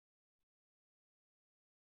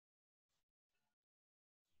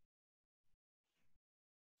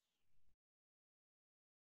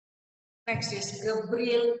Next is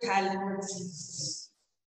Gabriel Talbot synthesis.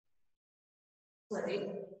 Sorry,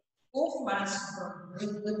 Hofmann's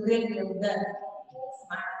Gabriel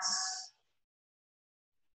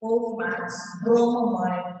Hofmann's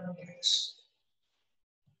bromamide reaction.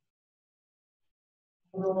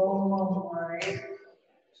 Bromamide.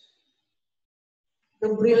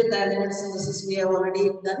 Gabriel Talbot synthesis we have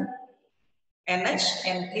already done. NH,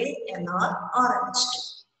 NK, NR, RH2.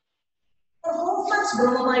 For Hofmann's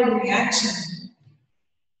bromamide reaction,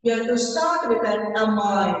 we have to start with an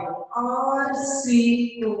amide,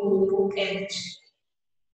 RC2H.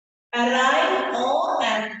 Aryl or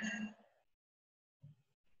alkyl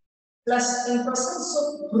plus in presence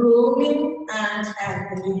of bromine and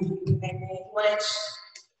alkali. NaOH,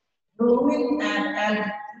 bromine and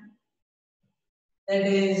alkali. That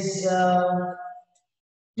is,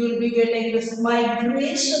 you will be getting this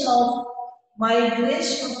migration of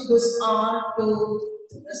this R to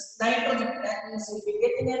this nitrogen. That means you will be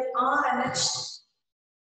getting an RNH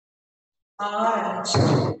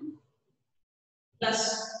plus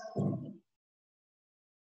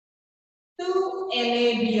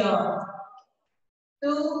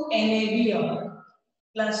 2NABR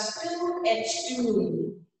plus 2H2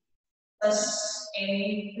 plus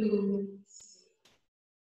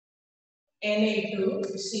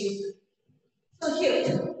Na2C. So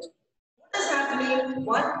here, what is happening?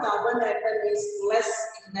 One carbon atom is less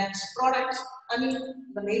in that product. I mean,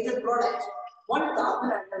 the major product, one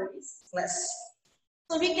carbon atom is less.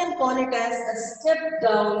 So we can call it as a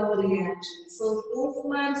step-down reaction. So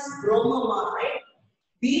Hofmann's bromamide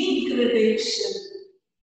degradation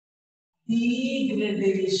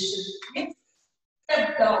means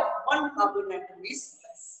step down. One carbon atom is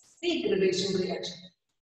less. Degradation reaction.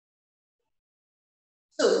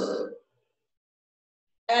 So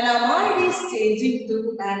an amide is changing to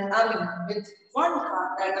an amine with one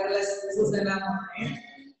carbon atom less. This is an amide.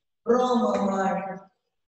 Bromamide.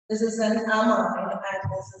 This is an amide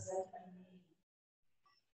and this is an amine.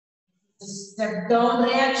 Step down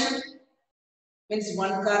reaction means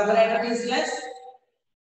one carbon atom is less.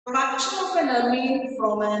 Production of an amine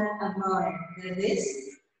from an amide. That is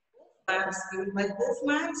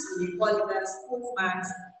Hofmann's, we call it as Hofmann's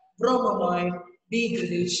bromamide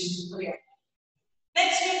degradation reaction.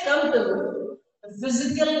 Next we come to the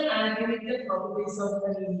physical and chemical properties of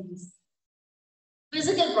amines.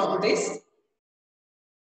 Physical properties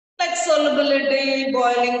like solubility,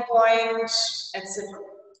 boiling point, etc.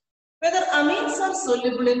 Whether amines are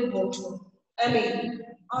soluble in water, amine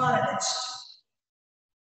or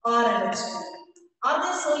NH. Are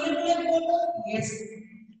they soluble in water? Yes.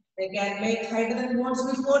 They can make hydrogen bonds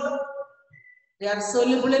with water. They are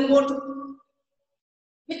soluble in water.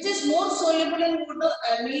 Which is more soluble in water,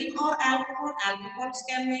 amine or alcohol? Alcohols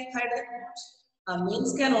can make hydrogen bonds.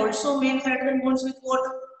 Amines can also make hydrogen bonds with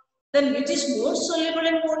water. Then which is more soluble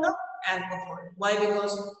in water? Alcohol. Why?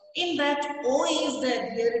 Because in that O is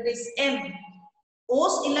there, here it is M.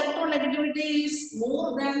 O's electronegativity is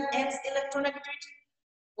more than N's electronegativity.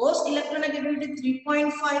 O's electronegativity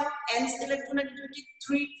 3.5, N's electronegativity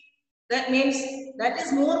 3. That means that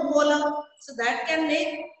is more polar. So that can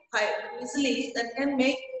make easily, that can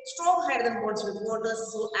make strong hydrogen bonds with water.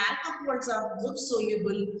 So alcohols are more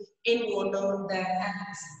soluble in water than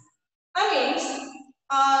amines. Amines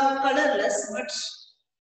are colorless, but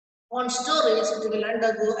on storage it will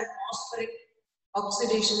undergo atmospheric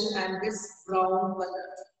oxidation and this brown color.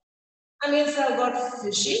 Amines have got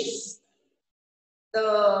fishes. The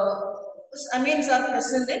amines are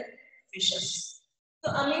present in fishes.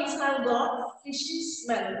 So amines have got fishy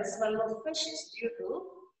smell. The smell of fish is due to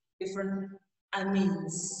different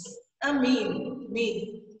amines.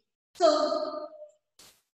 Amine. So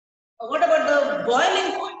what about the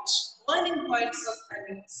boiling point? Boiling points of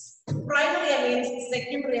amines. Primary amines,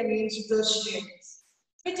 secondary amines, tertiary amines.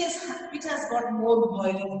 Which has got more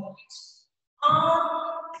boiling points?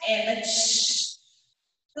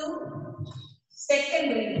 RNH2,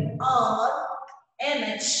 secondary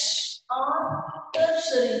RNH, or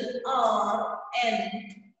tertiary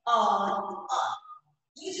RNR.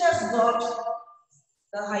 Which has got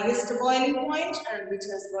the highest boiling point and which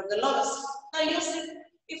has got the lowest. Now you see,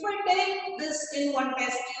 if I take this in one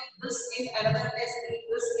test tube, this in another test tube,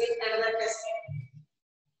 this in another test tube.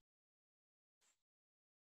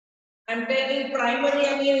 I am taking primary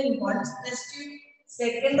amine in one test tube,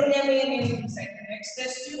 secondary amine in next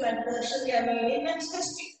test tube, and tertiary amine in next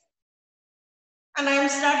test tube. And I am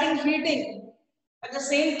starting heating at the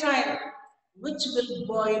same time. Which will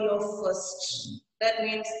boil off first? That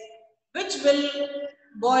means which will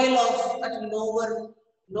boil off at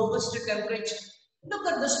lowest temperature? Look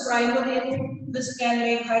at this primary amine. This can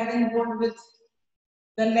make hydrogen bond with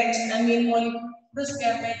the next amine molecule. This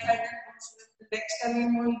can make hydrogen bonds with the next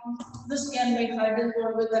amine molecule. This can make hydrogen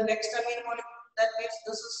bond with the next amine molecule. That means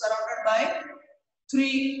this is surrounded by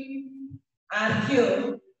 3. And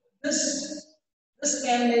here, this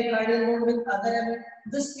can make hydrogen bond with other amine.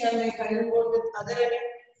 This can make hydrogen bond with other amine.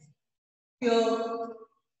 Here,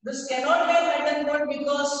 this cannot make hydrogen bond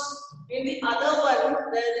because in the other one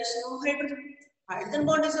there is no hydrogen. Hydrogen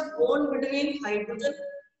bond is a bond between hydrogen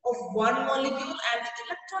of one molecule and the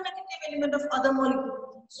electronegative element of other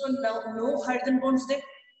molecule. So now no hydrogen bonds there.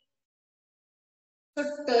 So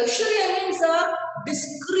tertiary amines are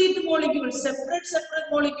discrete molecules, separate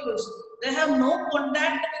molecules. They have no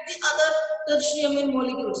contact with the other tertiary amine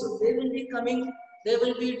molecules. So they will be coming, they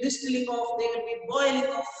will be distilling off, they will be boiling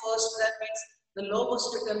off first. That means the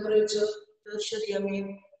lowest temperature tertiary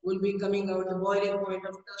amine will be coming out. The boiling point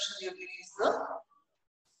of tertiary amine is the.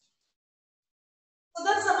 So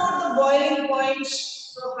that's about the boiling points.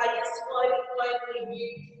 So highest boiling point will be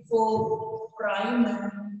for primary.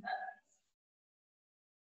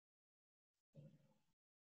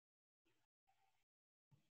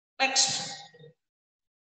 Next,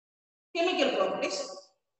 chemical properties.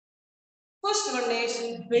 First one is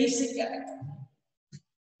basic character.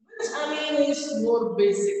 Which amine is more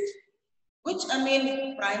basic? Which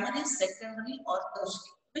amine primary, secondary or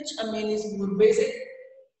tertiary? Which amine is more basic?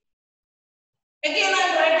 Again, I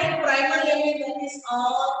am writing primary amine, that is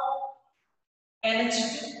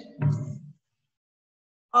NH2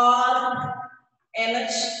 or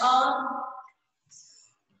NHR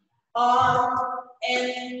or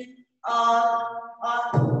NR,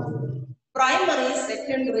 primary,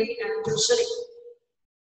 secondary and tertiary.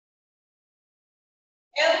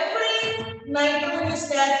 Every nitrogen is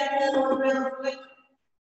carrying their own pair of electrons.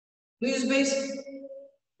 Which is basic?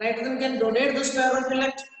 Nitrogen can donate this pair of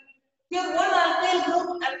electrons. Here one alkyl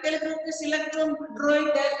group is electron drawing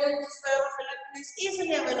that this pair of electrons is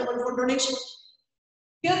easily available for donation.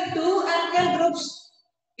 Here two alkyl groups,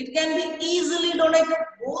 it can be easily donated.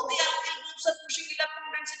 Both the alkyl groups are pushing electron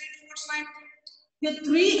density towards nitrogen. Here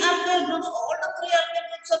three alkyl groups, all the three alkyl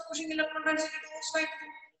groups are pushing electron density towards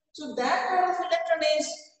nitrogen. So that kind of electron is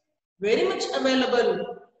very much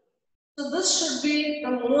available. So this should be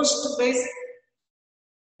the most basic.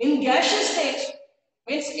 In gaseous state,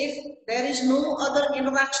 means if there is no other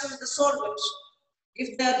interaction with the solvents,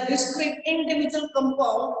 if they are discrete individual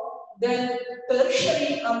compound, then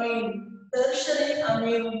tertiary amine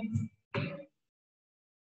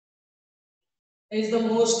is the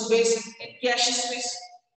most basic in gaseous phase.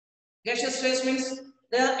 Gaseous phase means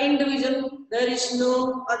they are individual, there is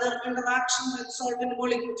no other interaction with solvent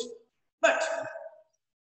molecules. But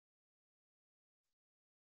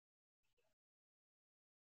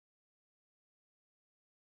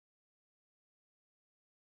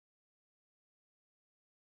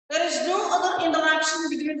there is no other interaction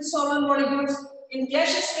between the solvent molecules. In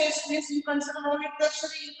gaseous phase means you consider only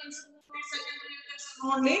tertiary, you consider only secondary, you consider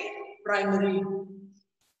only primary.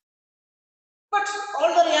 But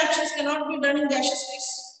all the reactions cannot be done in gaseous phase.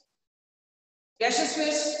 Gaseous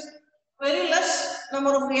phase, very less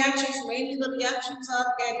number of reactions. Mainly the reactions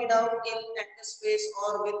are carried out in aqueous phase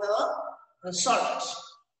or with the solvents.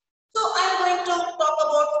 So I am going to talk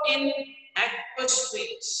about in aqueous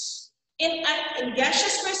phase. In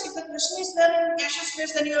gaseous phase, if the question is there in gaseous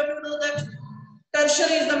phase, then you have to know that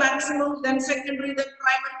tertiary is the maximum, then secondary, then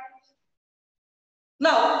primary.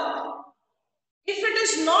 Now, if it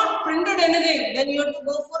is not printed anything, then you have to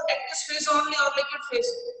go for aqueous phase only or liquid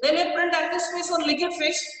phase. Then you print aqueous phase or liquid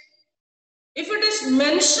phase. If it is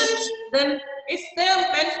mentioned, then if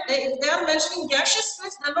they are mentioning gaseous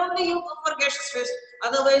phase, then only you go for gaseous phase.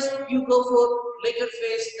 Otherwise, you go for liquid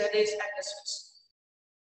phase, that is aqueous phase.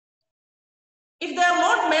 If they are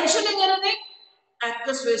not mentioning anything,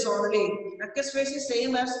 aqueous phase only. Aqueous phase is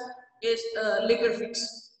same as liquid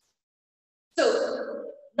phase. So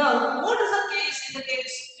now, what is the case in the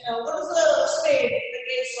case? What is the state in the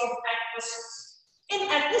case of aqueous phase? In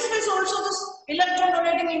aqueous phase also, this electron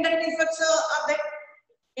donating inductive effects are there.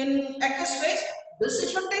 In aqueous phase, this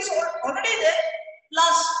effect is already there.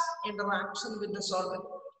 Plus interaction with the solvent.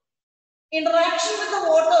 Interaction with the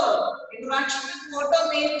water. Interaction with water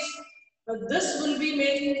means this will be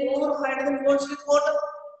making more hydrogen bonds with water.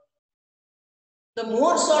 The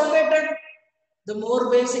more solvated, the more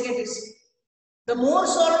basic it is. The more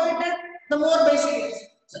solvated, the more basic it is.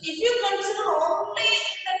 So if you consider only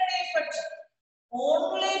inductive effect,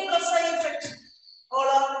 only plus I effect, all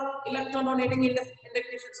are electron donating inductive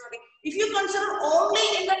effects. If you consider only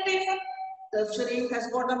inductive effect, tertiary has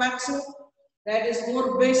got a maximum, that is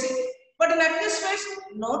more basic. But in aqueous phase,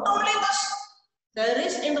 not only this, there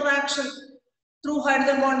is interaction through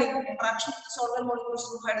hydrogen bonding, interaction with the solvent molecules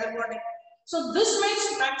through hydrogen bonding. So this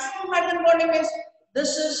means maximum hydrogen bonding means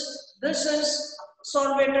this is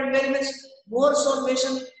solvated very much, more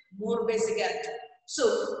solvation, more basic act. So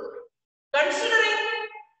considering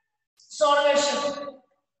solvation,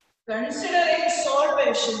 considering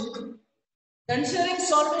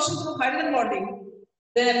solvation through hydrogen bonding,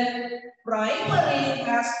 then primary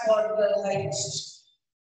has got the highest.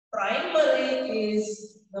 Primary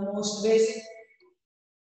is the most basic.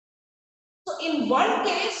 So in one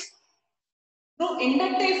case, through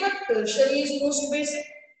inductive effect, tertiary is most basic.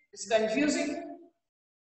 It's confusing.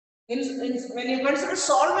 When you consider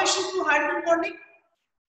solvation through hydrogen bonding,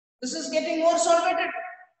 this is getting more solvated.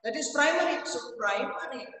 That is primary. So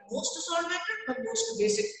primary, most solvated, the most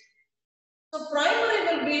basic. So primary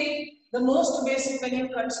will be the most basic when you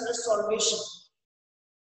consider solvation.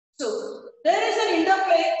 So there is an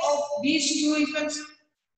interplay of these two effects.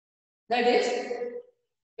 That is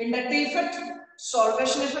inductive effect,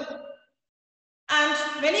 solvation effect. And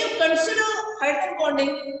when you consider hydrogen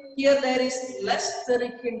bonding, here there is less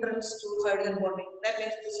steric hindrance to hydrogen bonding. That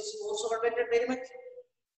means this is more solvated very much.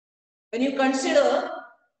 When you consider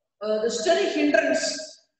the steric hindrance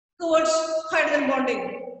towards hydrogen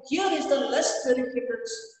bonding, here is the less steric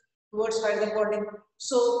hindrance towards hydrogen bonding.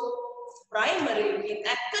 So primary, in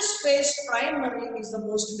aqueous phase, primary is the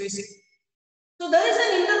most basic. So there is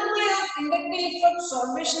an interplay of inductive effect,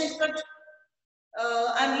 solvation effect,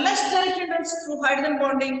 and less steric hindrance through hydrogen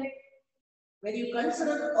bonding. When you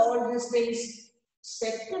consider all these things,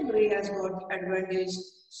 secondary has got advantage.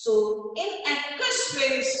 So in aqueous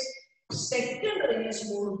phase, secondary is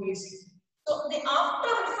more basic. So the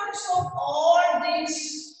after effects of all these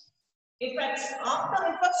effects,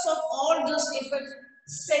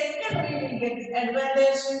 secondary will get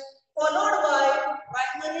advantage, followed by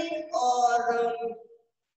primary or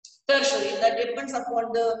tertiary. That depends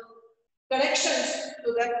upon the connections to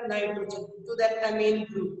that nitrogen, to that amine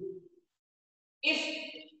group. If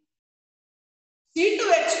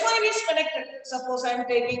C2H5 is connected, suppose I am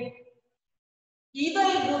taking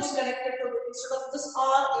ethyl groups connected to it, instead of this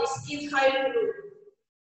R is ethyl group.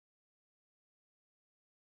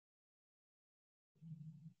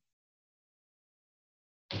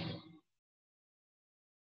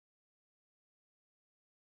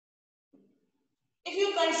 If you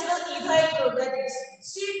consider ethyl group, that is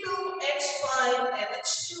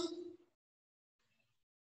C2H5NH2,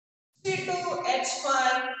 C2H5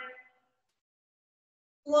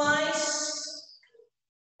 twice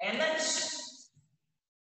NH,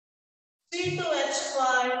 C2H5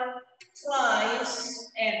 twice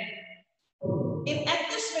N. In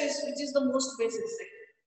aqueous phase, which is the most basic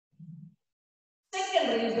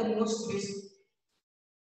secondary is the most basic.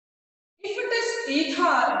 If it is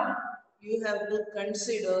ethyl, you have to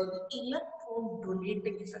consider the electron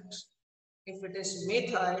donating effect. If it is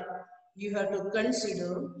methyl, you have to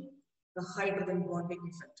consider the hydrogen bonding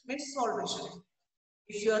effect, means solvation.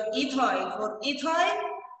 If you are ethyl, for ethyl,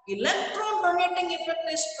 electron donating effect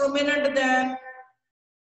is prominent than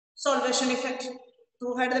solvation effect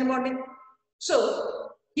through hydrogen bonding. So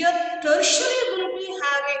here tertiary will be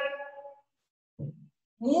having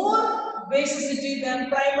more basicity than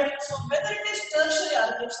primary. So whether it is tertiary or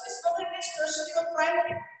whether it is tertiary or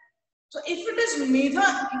primary. So if it is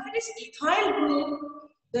ethyl group,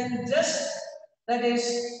 then just that is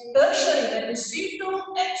tertiary, that is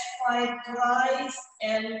C2H5 twice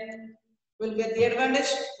N will get the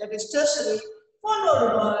advantage, that is tertiary,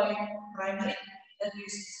 followed by primary, that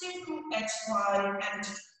is C2H5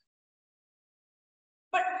 N2.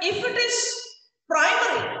 But if it is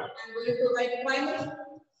primary, I'm going to write primary.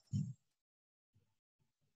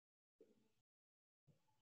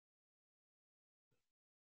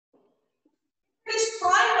 It is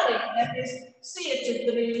primary, that is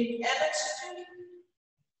CH3 NH2,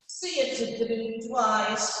 CH3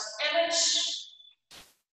 twice NH,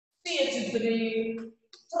 CH3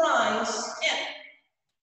 thrice N.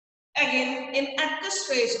 Again, in aqueous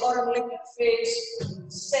phase or in liquid phase,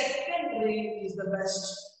 secondary is the best.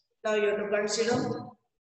 Now you have to consider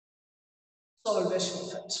solvation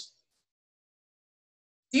effect.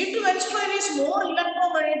 C2H5 is more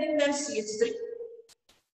electron donating than CH3.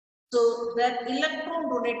 So that electron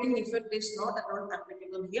donating effect is not at all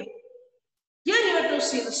applicable here. Here you have to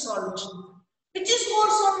see the solution. Which is more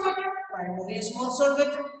solvated? Primary is more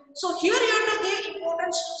solvated. So here you have to give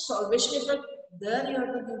importance to solvation effect. There you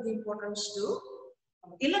have to give the importance to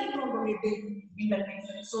electron donating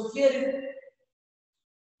effect. So here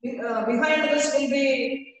behind this will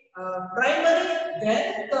be primary,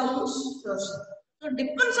 then comes tertiary. So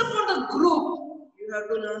depends upon the group, you have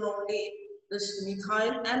to learn only this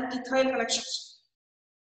methyl and ethyl connections.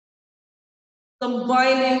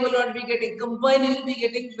 Combine you will not be getting, combine you will be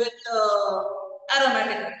getting with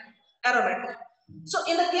aromatic. So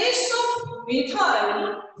in the case of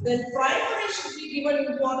methyl, then primary should be given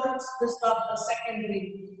importance to start the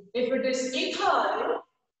secondary. If it is ethyl,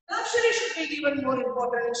 tertiary should be given more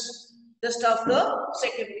importance just after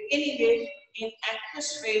secondary. Anyway, in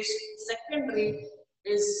aqueous phase, secondary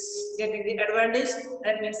is getting the advantage.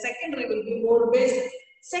 That means secondary will be more basic.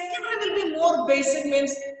 Secondary will be more basic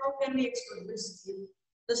means how can we explain this?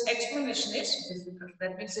 This explanation is difficult.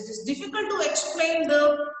 That means it is difficult to explain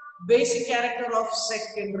the basic character of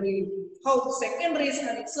secondary. How secondary is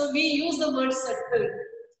having. So we use the word subtle.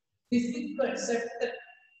 Difficult, subtle.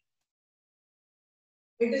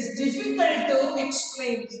 It is difficult to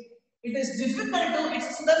explain. It is difficult to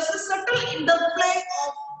explain. There is a subtle interplay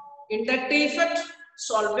of inductive effect,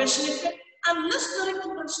 solvation effect, and less direct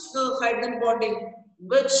towards the hydrogen bonding,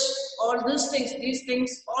 which all these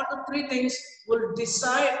things, all the three things will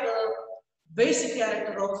decide the basic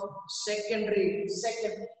character of secondary.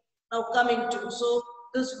 Now coming to, so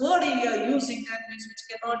this word we are using that means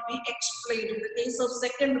which cannot be explained. In the case of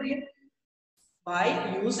secondary,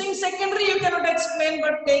 by using secondary you cannot explain,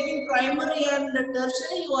 but taking primary and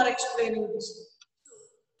tertiary you are explaining this.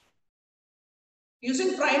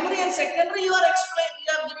 Using primary and secondary you are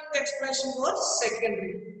giving the explanation for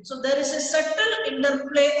secondary. So there is a subtle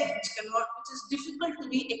interplay which is difficult to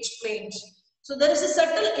be explained. So there is a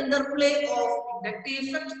subtle interplay of inductive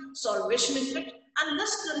effect, solvation effect, and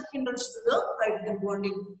less direct hindrance to the hydrogen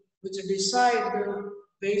bonding, which decide the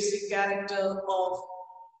basic character of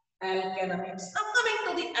alkanamides. Now coming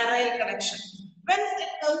to the aryl connection. When it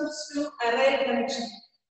comes to aryl connection,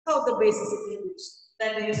 how the basis is used?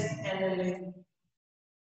 That is aniline.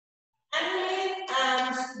 Aniline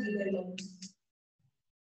and methyl.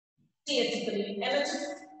 CH3 NH.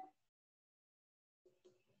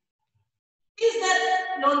 Is that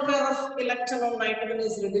lone pair of electron on nitrogen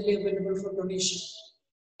is readily available for donation?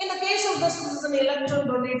 In the case of this is an electron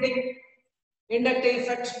donating inductive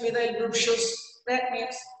effect, methyl group shows. That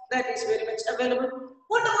means that is very much available.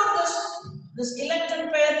 What about this? This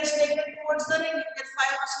electron pair is taken towards the ring. You get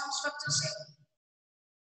 5 resonance structures here.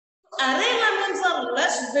 Aryl amines are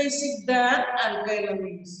less basic than alkyl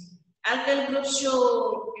amines. Alkyl groups show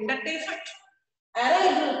inductive effect.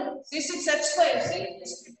 Aryl group C6H5, see,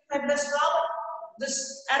 this fibrous carbon. This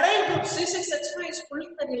aryl group C6H5 is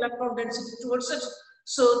pulling the electron density towards it.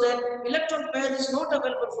 So that electron pair is not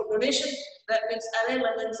available for donation. That means aryl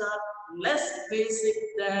amines are less basic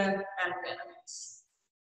than alkyl amines.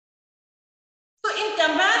 So in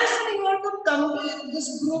comparison, you have to compare this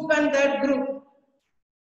group and that group.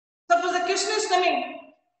 Suppose the question is coming.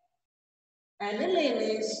 Aniline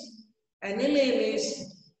is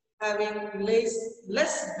having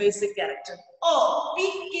less basic character, or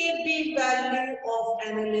pKb value of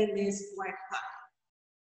aniline is quite high.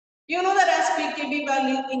 You know that as pKb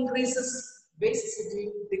value increases, basicity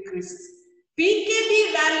decreases.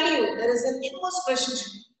 pKb value, there is an inverse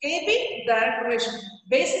relationship. Kb, direct relationship.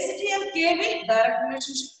 Basicity and Kb, direct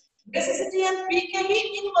relationship. Basicity and pKb,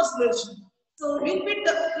 inverse relationship. So we'll be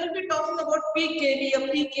talking about pKb or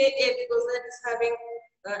pKa because that is having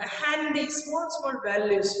handy small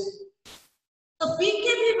values. So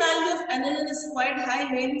pKb value of aniline is quite high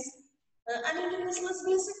means aniline is less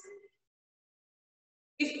basic.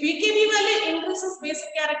 If pKb value increases, basic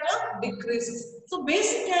character decreases. So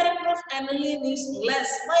basic character of aniline is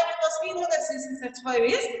less. Why? Because we know that C6H5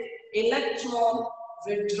 is electron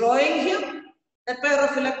withdrawing here. A pair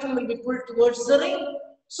of electron will be pulled towards the ring.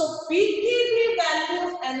 So pKb value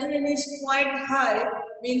of aniline is quite high,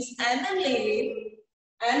 means aniline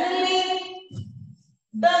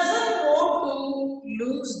doesn't want to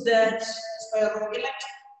lose that pair of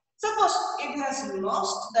electron. Suppose it has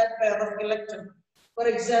lost that pair of electron. For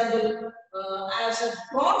example, as a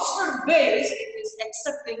constant base, it is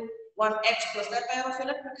accepting 1H plus. That pair of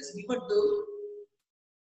electron is given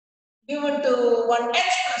to 1H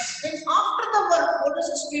plus. Means after the work, what is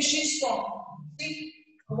the species form? See,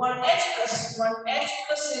 1H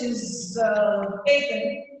plus is taken,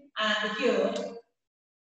 and here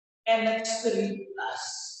NH3 plus.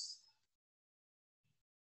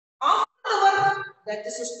 After the work, that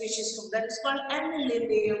is a species form. That is called aniline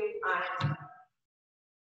ion.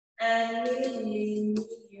 Aniline.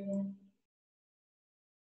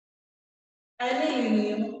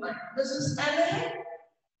 This is aniline.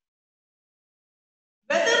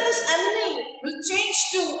 Whether this aniline will change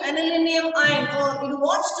to aniline ion or it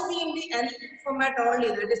wants to be in the aniline format only,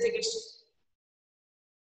 that is the question.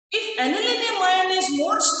 If anilinium ion is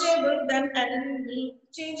more stable, then aniline will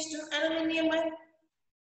change to anilinium ion.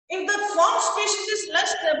 If the form species is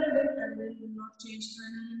less stable, then aniline will not change to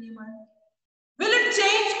anilinium ion. Will it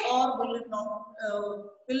change or will it not?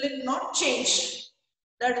 Will it not change?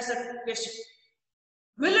 That is the question.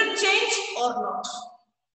 Will it change or not?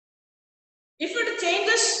 If it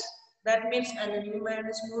changes, that means aniline ion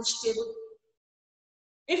is more stable.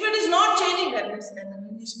 If it is not changing, that means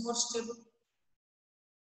aniline is more stable.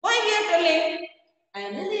 Why we are telling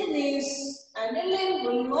aniline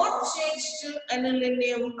will not change to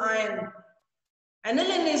anilinium ion.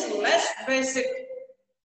 Aniline is less basic.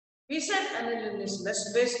 We said aniline is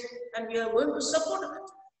less basic and we are going to support it.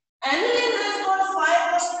 Aniline has got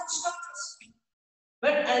 5 resonance structures,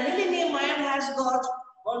 but anilinium ion has got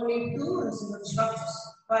only 2 resonance structures.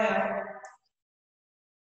 Why?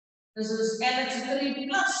 This is NH3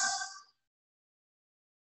 plus.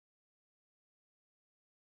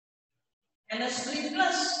 NH3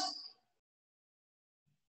 plus.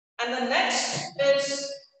 And the next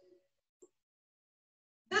is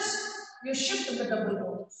this, you shift the double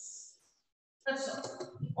bonds. That's all.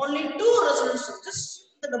 Only 2 resonance structures, just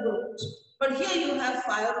shift the double bonds. But here you have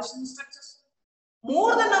 5 resonance structures.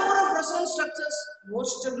 More the number of resonance structures, more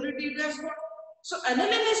stability it has got. So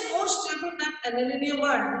aniline is more stable than anilinium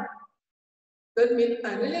ion. That means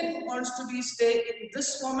aniline wants to be stay in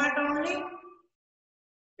this format only.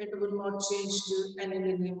 It will not change to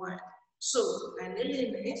anilinium ion. So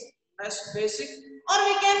aniline is less basic, or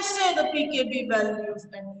we can say the pKb value of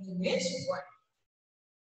aniline is 1.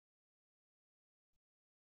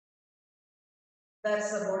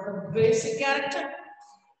 That's about the basic character.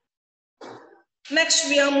 Next,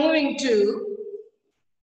 we are moving to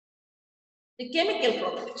the chemical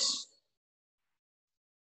properties.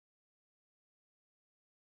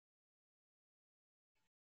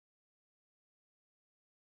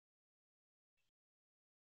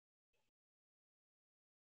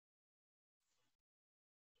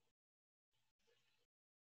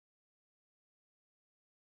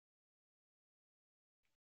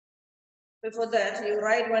 Before that, you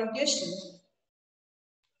write one question.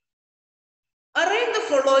 Arrange the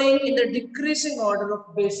following in the decreasing order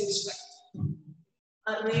of basic structure.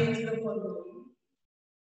 Arrange the following.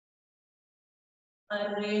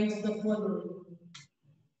 Arrange the following.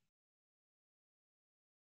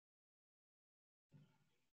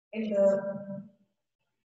 In the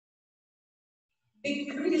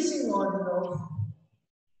decreasing order of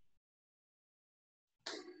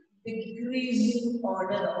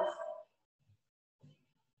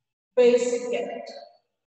basic character.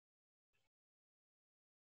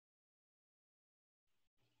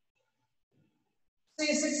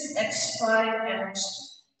 C6H5NH,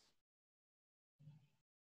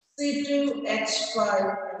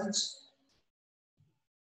 C2H5NH,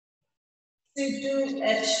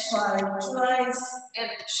 C2H5 twice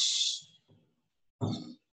NH.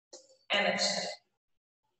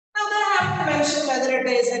 Now they have to mention whether it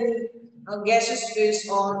is in a gaseous phase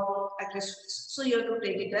or aqueous phase. So you have to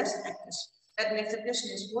take it as aqueous. That makes the question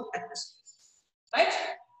is for aqueous phase. Right?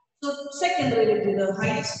 So secondary will be the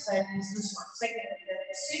highest, that is this one. Secondary, that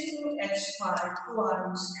is C2H5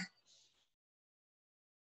 twice.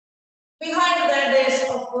 Behind that is,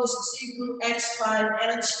 of course,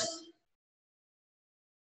 C2H5NH2.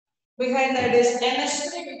 Behind that is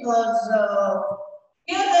NH3 because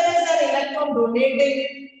here there is an electron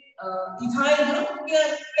donating ethyl group. Here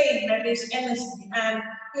again that is NH3 and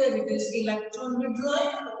here it is electron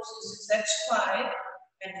withdrawing group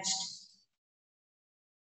C6H5NH2.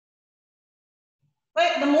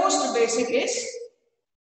 Right, the most basic is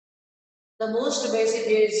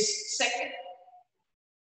second.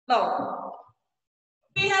 Now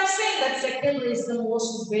we have seen that second is the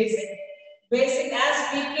most basic. Basic as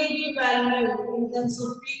pKb value, in terms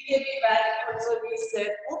of pKb value, also we said,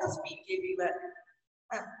 what is pKb value?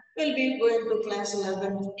 We'll be going to class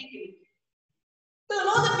 11 of pKb. To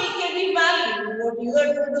know the pKb value, what you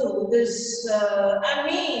have to do is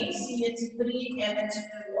amines CH3 NH2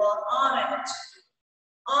 or RNH2.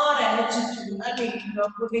 RNH2, I mean, you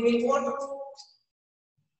are putting in water.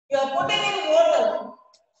 You are putting in water.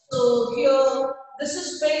 So here, this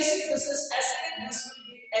is basic, this is acidic, this will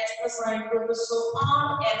be H plus sign purpose. So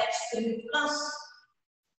RNH3 plus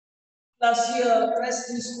here, rest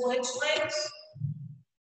is OH minus.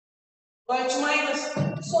 OH minus.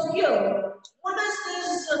 So here, what is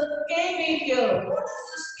this Kb here? What is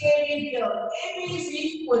this Kb here? Kb is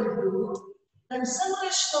equal to the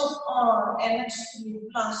summation of RNH3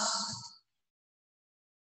 plus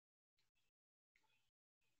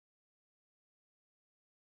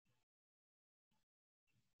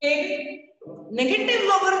Kb. Negative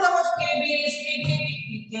logarithm of Kb is pKb.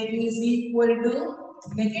 pKb is equal to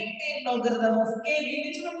negative logarithm of Kb,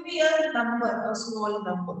 which will be a number, a small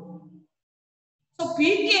number. So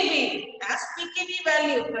pKb, as pKb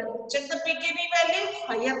value, check the pKb value,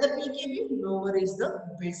 higher the pKb, lower is the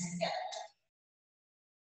basic character.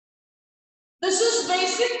 This is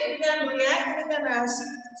basic, it can react with an acid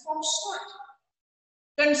to form salt.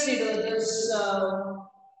 Consider this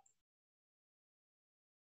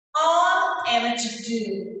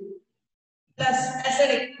NH2 plus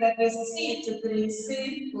acidic, that is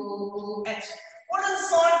CH3COOH. What is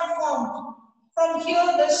salt formed? From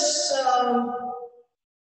here, this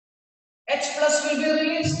H plus will be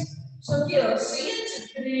released. So here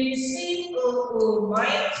CH3COO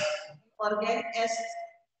minus organic acid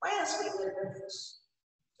minus will be released.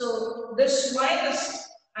 So this minus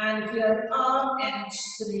and here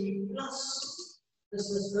NH3 plus. This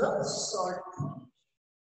is the salt.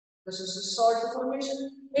 This is the salt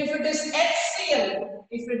formation. If it is HCl,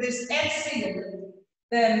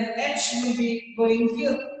 then H will be going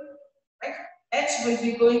here. Right? H will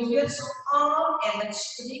be going here. So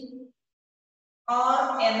RNH3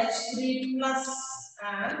 plus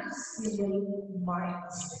and Cl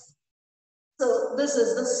minus. So this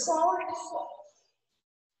is the salt form.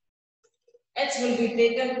 H will be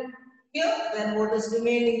taken here, then what is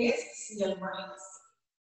remaining is Cl minus.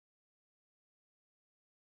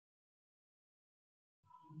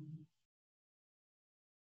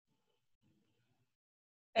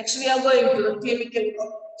 Next we are going to the chemical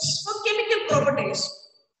properties. For chemical properties,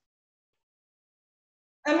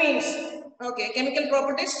 amines. Okay, chemical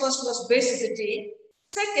properties. First was basicity.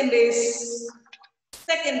 Second is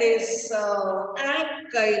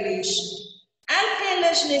alkylation.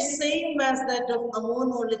 Alkylation is same as that of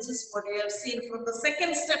ammonolysis, what we have seen from the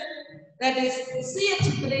second step. That is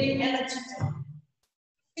CH3NH2.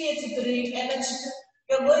 CH3NH2.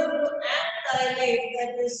 You are going to alkylate,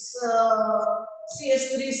 that is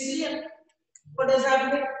CH3Cl. What is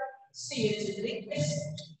happening? CH3 is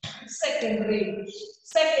secondary,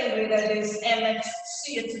 that is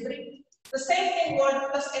NHCH3. The same thing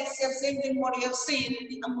what plus HCl, same thing what you have seen in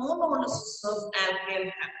the ammonolysis of alkyl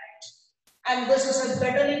halide. And this is a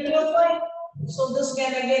better nucleophile. So this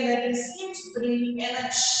can again, that is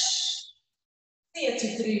CH3NH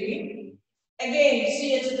CH3. Again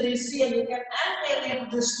CH3Cl, you can alkylate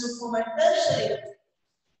this to form a tertiary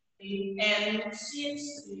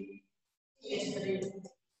NCH3 CH3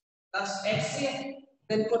 plus HCl.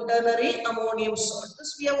 Then quaternary ammonium salt.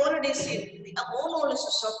 This we have already seen. The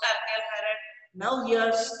ammonolysis of alkyl halide. Now we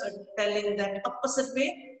are telling that opposite way.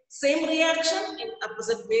 Same reaction in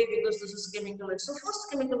opposite way because this is chemical. So first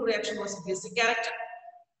chemical reaction was basic character.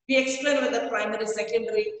 We explain whether primary,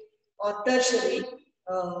 secondary or tertiary,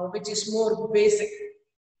 which is more basic.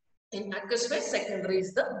 In aqueous phase, secondary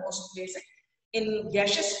is the most basic. In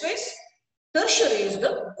gaseous phase, tertiary is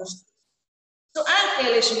the most basic. So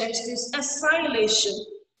alkylation, next is acylation.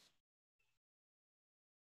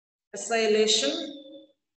 Acylation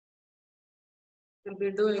we'll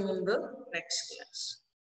be doing in the next class.